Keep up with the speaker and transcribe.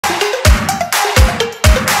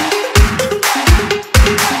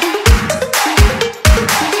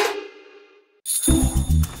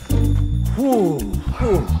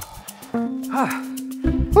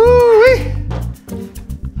Woo-wee.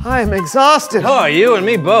 I am exhausted. Oh, you and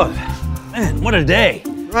me both. Man, what a day.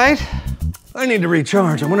 Right? I need to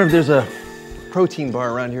recharge. I wonder if there's a protein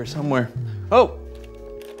bar around here somewhere. Oh.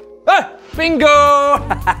 Ah, bingo!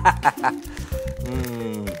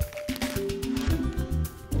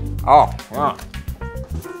 Oh, wow.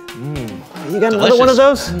 You got another one of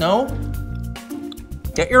those? No.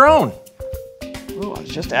 Get your own. Oh, I was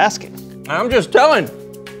just asking. I'm just telling.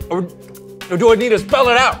 Or do I need to spell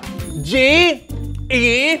it out? G-E-T,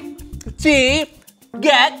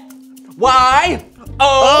 get,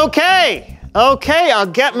 Y-O. Okay, I'll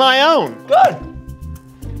get my own. Good. I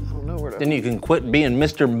don't know where to... Then you can quit being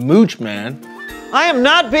Mr. Mooch Man. I am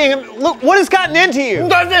not being... Look, what has gotten into you?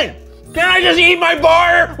 Nothing. Can I just eat my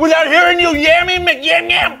bar without hearing you yamming McYam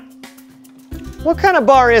Yam? What kind of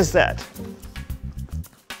bar is that?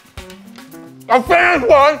 A fan's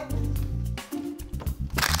one.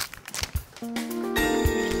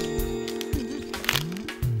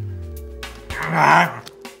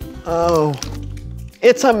 Oh,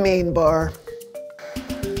 it's a mean bar.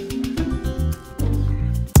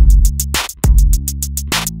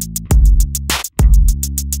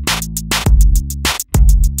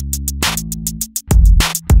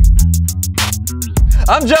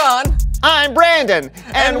 I'm John. I'm Brandon,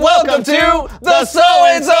 And welcome to the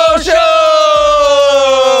So-and-So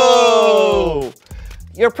Show!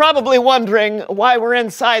 You're probably wondering why we're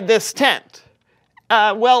inside this tent.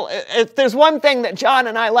 Well, if there's one thing that John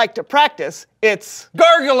and I like to practice, it's...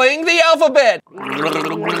 Gargling the alphabet.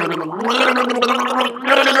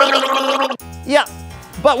 Yeah,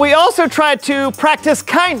 but we also try to practice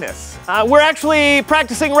kindness. We're actually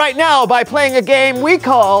practicing right now by playing a game we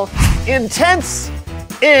call Intense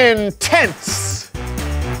Intense.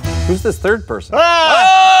 Who's this third person?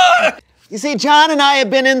 You see, John and I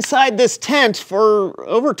have been inside this tent for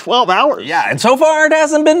over 12 hours. Yeah, and so far it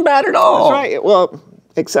hasn't been bad at all. That's right. Well,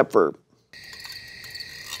 except for...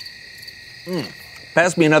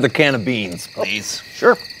 Pass me another can of beans, please.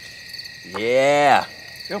 Sure. Yeah.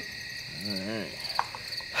 Yep.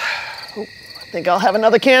 I think I'll have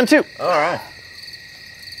another can, too. All right.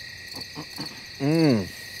 This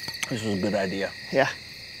was a good idea. Yeah.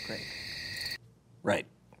 Great. Right,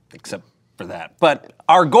 except for that. But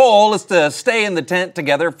our goal is to stay in the tent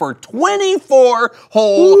together for 24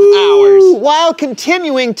 whole hours. While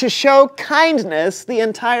continuing to show kindness the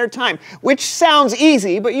entire time, which sounds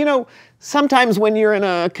easy, but you know, sometimes when you're in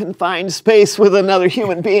a confined space with another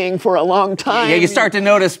human being for a long time... Yeah, you start to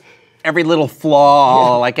notice every little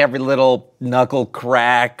flaw, like every little knuckle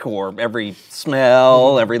crack, or every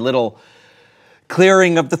smell, every little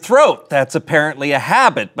clearing of the throat. That's apparently a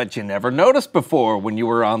habit, but you never noticed before when you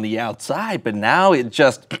were on the outside. But now it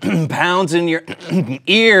just pounds in your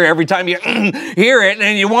ear every time you hear it,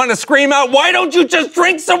 and you want to scream out, "Why don't you just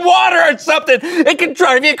drink some water or something? It can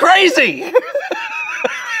drive you crazy."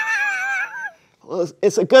 Well,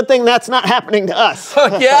 it's a good thing that's not happening to us.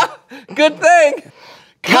 Oh, yeah? Good thing.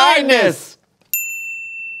 Kindness.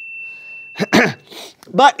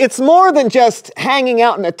 But it's more than just hanging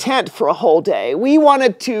out in a tent for a whole day. We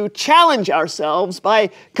wanted to challenge ourselves by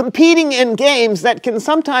competing in games that can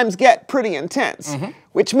sometimes get pretty intense,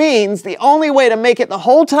 which means the only way to make it the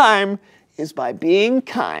whole time is by being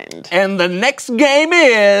kind. And the next game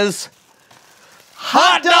is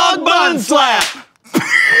Hot Dog Bun Slap.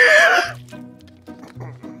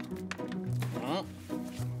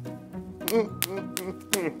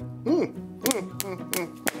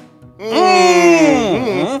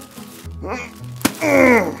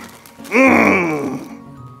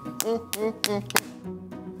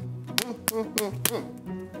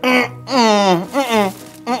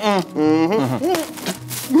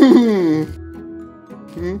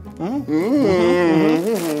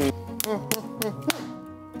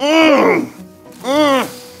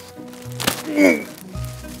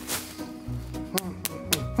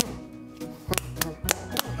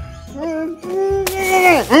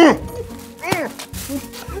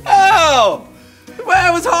 Oh,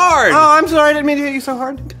 that was hard. Oh, I'm sorry, I didn't mean to hit you so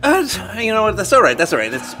hard. You know what? That's all right. That's all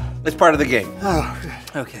right. It's part of the game. Oh,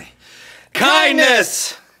 Okay.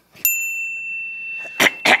 Kindness.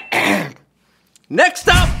 Next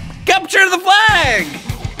up, capture the flag.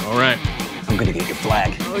 All right. I'm gonna get your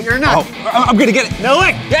flag. oh you're not. Oh, I'm gonna get it. No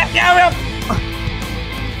way. Yeah.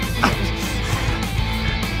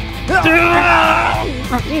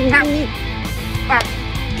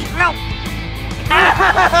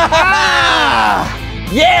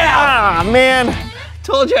 Yeah! Ah, man.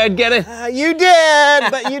 told you I'd get it. You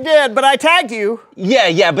did, but I tagged you.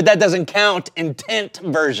 Yeah, but that doesn't count in tent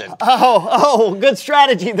version. Oh, good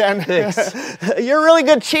strategy then. Thanks. You're a really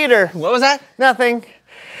good cheater. What was that? Nothing.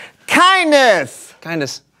 Kindness.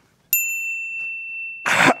 Kindness.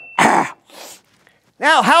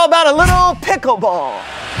 Now, how about a little pickleball?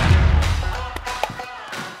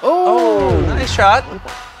 Oh, nice shot.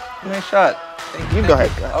 Nice shot. You go ahead.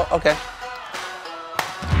 Oh, okay.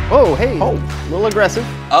 Oh, hey. Oh, a little aggressive.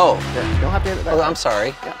 Oh. Yeah, you don't have to hit it that Oh, way. I'm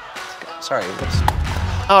sorry. Yeah. Sorry.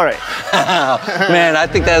 All right. Man, I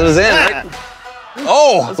think that was in, right?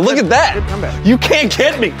 Oh, look at that. Good comeback. You can't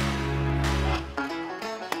get me.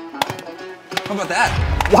 How about that?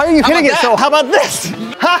 Why are you hitting it that? so? How about this?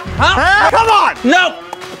 Huh? Come on! No.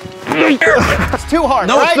 It's too hard,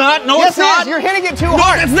 No, right? it's not. No, yes, it's not. It is. You're hitting it too No,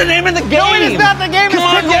 hard. that's the name of the game. No, it is not. The game is Come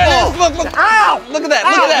on, pickleball. yeah, it is. Look. Ow! Look at that. Ow,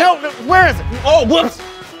 Look at that. No, where is it? Oh, whoops.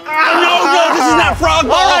 No, this is not frog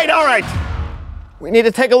ball. All right. We need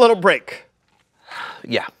to take a little break.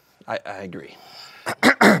 Yeah, I agree.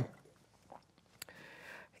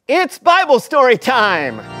 It's Bible story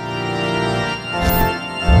time.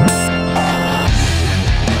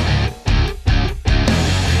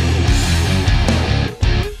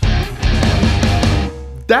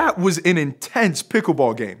 That was an intense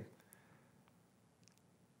pickleball game.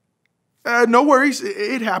 No worries,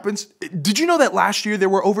 it happens. Did you know that last year there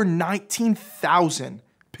were over 19,000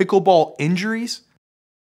 pickleball injuries?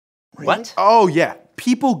 What? Oh yeah,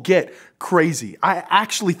 people get crazy. I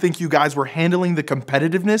actually think you guys were handling the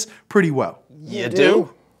competitiveness pretty well. You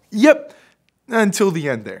do? Yep, until the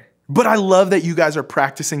end there. But I love that you guys are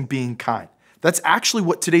practicing being kind. That's actually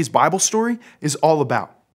what today's Bible story is all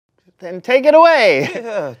about. Then take it away.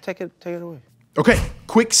 Yeah, take it away. Okay,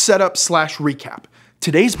 quick setup / recap.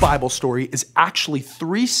 Today's Bible story is actually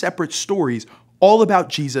 3 separate stories all about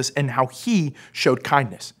Jesus and how he showed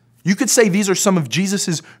kindness. You could say these are some of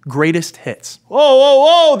Jesus's greatest hits.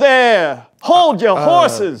 Whoa there. Hold your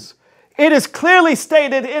horses. It is clearly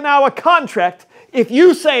stated in our contract, if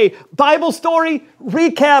you say Bible story,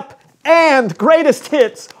 recap, and greatest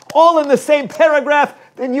hits all in the same paragraph,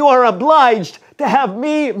 then you are obliged to have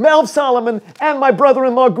me, Melv Solomon, and my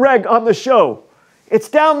brother-in-law Greg on the show. It's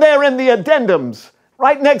down there in the addendums,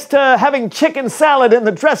 right next to having chicken salad in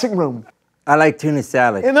the dressing room. I like tuna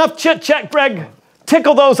salad. Enough chit-chat, Greg.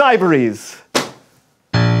 Tickle those ivories.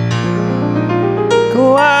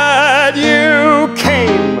 Glad you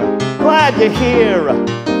came. Glad you're here.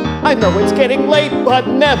 I know it's getting late, but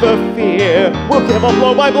never fear. We'll give a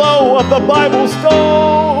blow-by-blow of the Bible story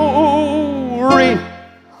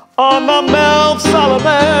on the Melv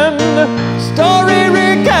Solomon Story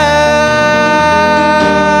Recap.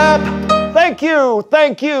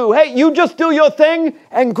 Thank you. Hey, you just do your thing,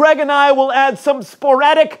 and Greg and I will add some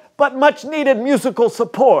sporadic but much-needed musical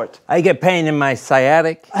support. I get pain in my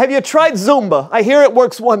sciatic. Have you tried Zumba? I hear it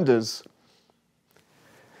works wonders.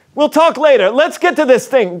 We'll talk later. Let's get to this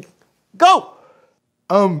thing. Go!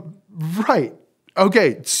 Right.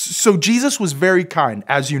 Okay, so Jesus was very kind,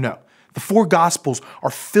 as you know. The 4 Gospels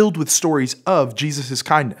are filled with stories of Jesus'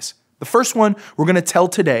 kindness. The first one we're going to tell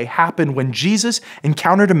today happened when Jesus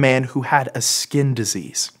encountered a man who had a skin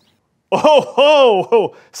disease.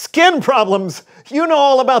 Oh, skin problems. You know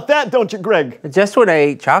all about that, don't you, Greg? Just when I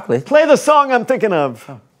ate chocolate. Play the song I'm thinking of.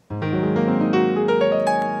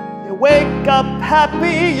 You wake up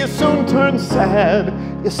happy, you soon turn sad.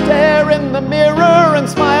 You stare in the mirror and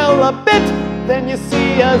smile a bit, then you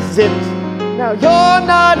see a zit. Now you're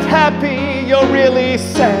not happy, you're really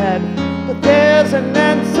sad. But there's an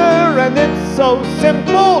answer and it's so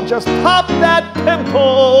simple. Just pop that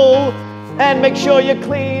pimple and make sure you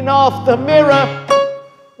clean off the mirror.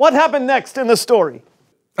 What happened next in the story?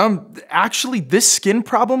 Actually, this skin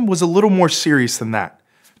problem was a little more serious than that.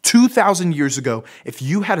 2,000 years ago, if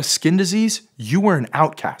you had a skin disease, you were an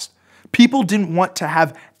outcast. People didn't want to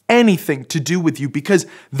have anything to do with you because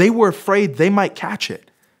they were afraid they might catch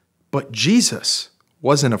it. But Jesus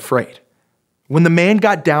wasn't afraid. When the man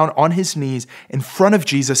got down on his knees in front of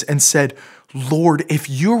Jesus and said, "Lord, if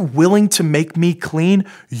you're willing to make me clean,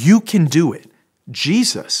 you can do it,"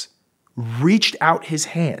 Jesus reached out his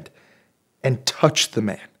hand and touched the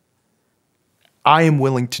man. "I am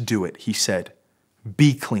willing to do it," he said.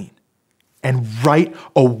 "Be clean." And right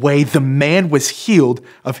away, the man was healed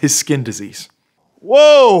of his skin disease.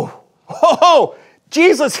 Whoa!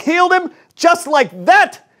 Jesus healed him just like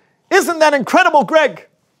that? Isn't that incredible, Greg?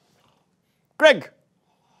 Greg!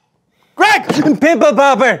 Pimple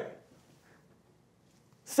popper!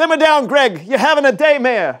 Simmer down, Greg. You're having a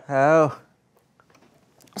daymare. Oh.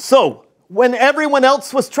 So, when everyone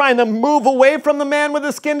else was trying to move away from the man with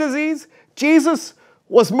the skin disease, Jesus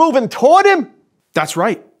was moving toward him? That's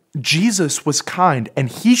right. Jesus was kind, and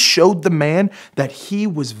he showed the man that he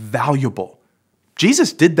was valuable.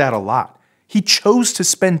 Jesus did that a lot. He chose to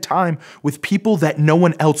spend time with people that no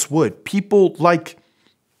one else would, people like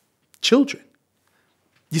children.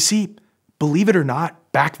 You see, believe it or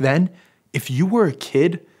not, back then, if you were a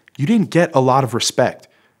kid, you didn't get a lot of respect.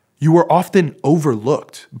 You were often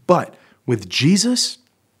overlooked. But with Jesus,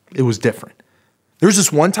 it was different. There was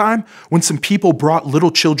this one time when some people brought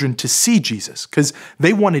little children to see Jesus because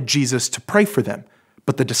they wanted Jesus to pray for them.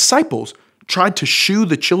 But the disciples tried to shoo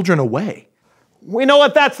the children away. We know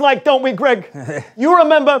what that's like, don't we, Greg? You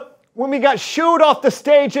remember when we got shooed off the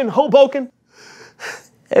stage in Hoboken?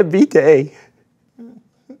 Every day.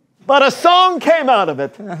 But a song came out of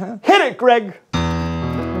it. Hit it, Greg.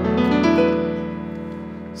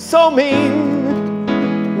 So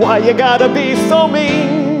mean, why you gotta be so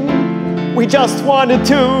mean? We just wanted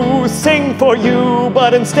to sing for you,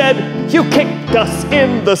 but instead you kicked us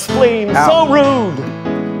in the spleen. Ow. So rude.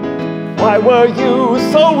 Why were you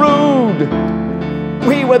so rude?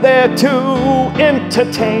 We were there to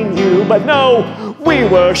entertain you, but no, we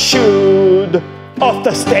were shooed off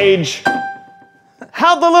the stage.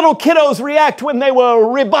 How'd the little kiddos react when they were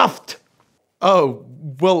rebuffed? Oh,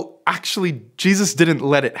 well, actually, Jesus didn't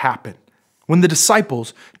let it happen. When the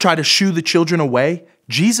disciples tried to shoo the children away,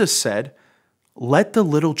 Jesus said, "Let the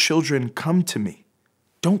little children come to me.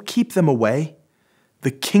 Don't keep them away.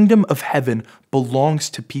 The kingdom of heaven belongs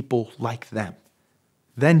to people like them."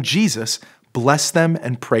 Then Jesus blessed them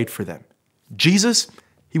and prayed for them. Jesus,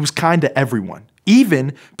 he was kind to everyone,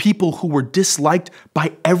 even people who were disliked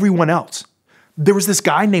by everyone else. There was this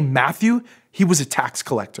guy named Matthew. He was a tax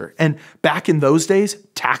collector. And back in those days,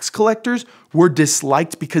 tax collectors were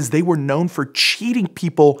disliked because they were known for cheating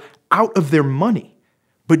people out of their money.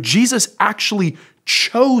 But Jesus actually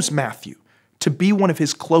chose Matthew to be one of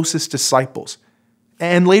his closest disciples.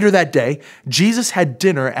 And later that day, Jesus had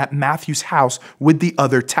dinner at Matthew's house with the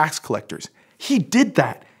other tax collectors. He did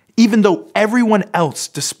that, even though everyone else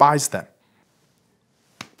despised them.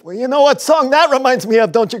 Well, you know what song that reminds me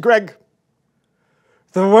of, don't you, Greg?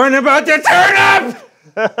 The one about the turnip!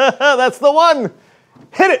 That's the one.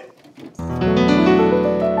 Hit it.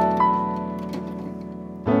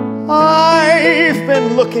 I've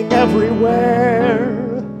been looking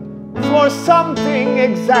everywhere for something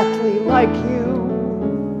exactly like you.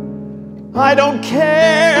 I don't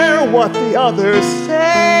care what the others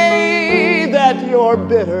say, that you're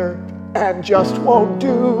bitter and just won't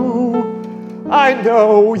do. I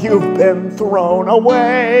know you've been thrown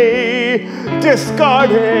away,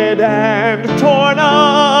 discarded and torn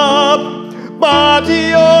up, but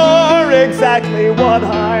you're exactly what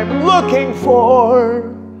I'm looking for.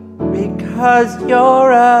 Because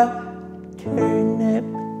you're a turnip.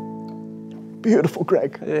 Beautiful,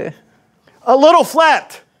 Greg. A little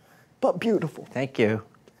flat, but beautiful. Thank you.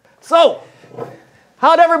 So,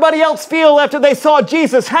 how'd everybody else feel after they saw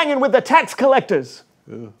Jesus hanging with the tax collectors?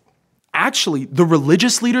 Actually, the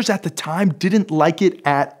religious leaders at the time didn't like it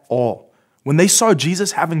at all. When they saw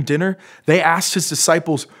Jesus having dinner, they asked his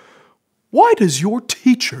disciples, "Why does your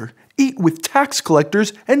teacher eat with tax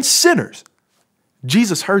collectors and sinners?"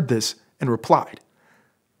 Jesus heard this and replied,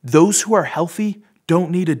 "Those who are healthy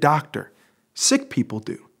don't need a doctor. Sick people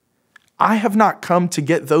do. I have not come to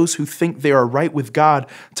get those who think they are right with God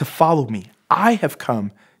to follow me. I have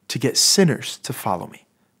come to get sinners to follow me."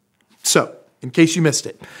 So, in case you missed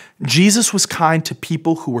it, Jesus was kind to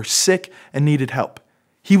people who were sick and needed help.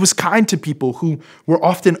 He was kind to people who were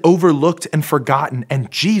often overlooked and forgotten,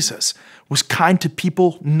 and Jesus was kind to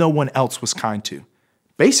people no one else was kind to.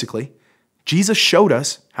 Basically, Jesus showed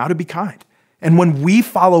us how to be kind. And when we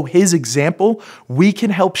follow his example, we can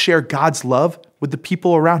help share God's love with the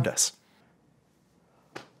people around us.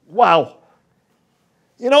 Wow.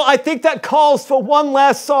 You know, I think that calls for one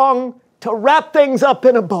last song to wrap things up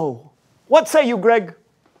in a bow. What say you, Greg?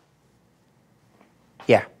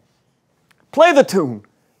 Yeah. Play the tune.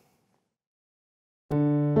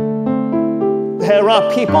 There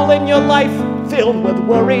are people in your life filled with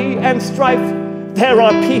worry and strife. There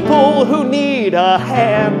are people who need a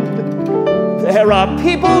hand. There are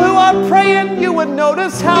people who are praying you would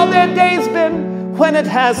notice how their day's been when it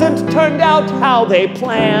hasn't turned out how they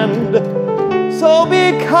planned. So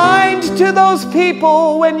be kind to those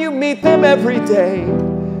people when you meet them every day.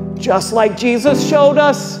 Just like Jesus showed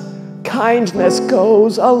us, kindness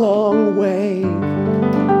goes a long way.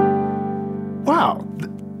 Wow,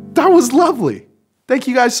 that was lovely. Thank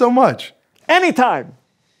you guys so much. Anytime.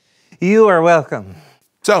 You are welcome.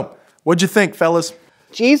 So, what'd you think, fellas?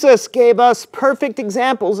 Jesus gave us perfect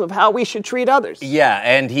examples of how we should treat others. Yeah,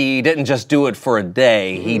 and he didn't just do it for a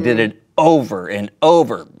day. He did it over and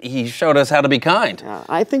over. He showed us how to be kind.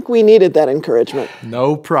 I think we needed that encouragement.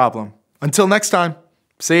 No problem. Until next time,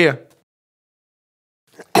 see ya.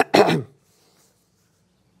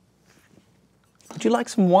 Would you like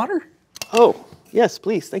some water? Oh, yes,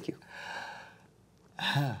 please, thank you.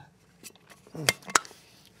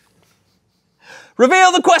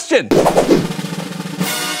 Reveal the question!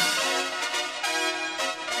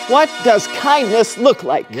 What does kindness look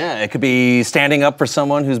like? Yeah, it could be standing up for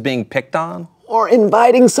someone who's being picked on. Or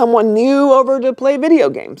inviting someone new over to play video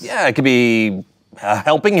games. Yeah, it could be a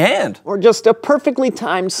helping hand. Or just a perfectly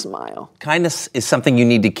timed smile. Kindness is something you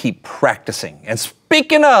need to keep practicing. And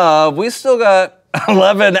speaking of, we still got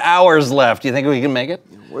 11 hours left. Do you think we can make it?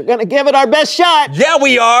 We're gonna give it our best shot. Yeah,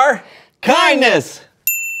 we are. Kindness.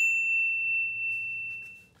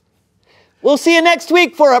 We'll see you next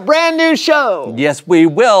week for a brand new show. Yes, we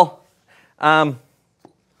will. Yes,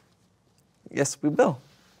 we will.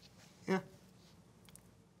 Yeah.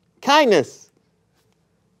 Kindness.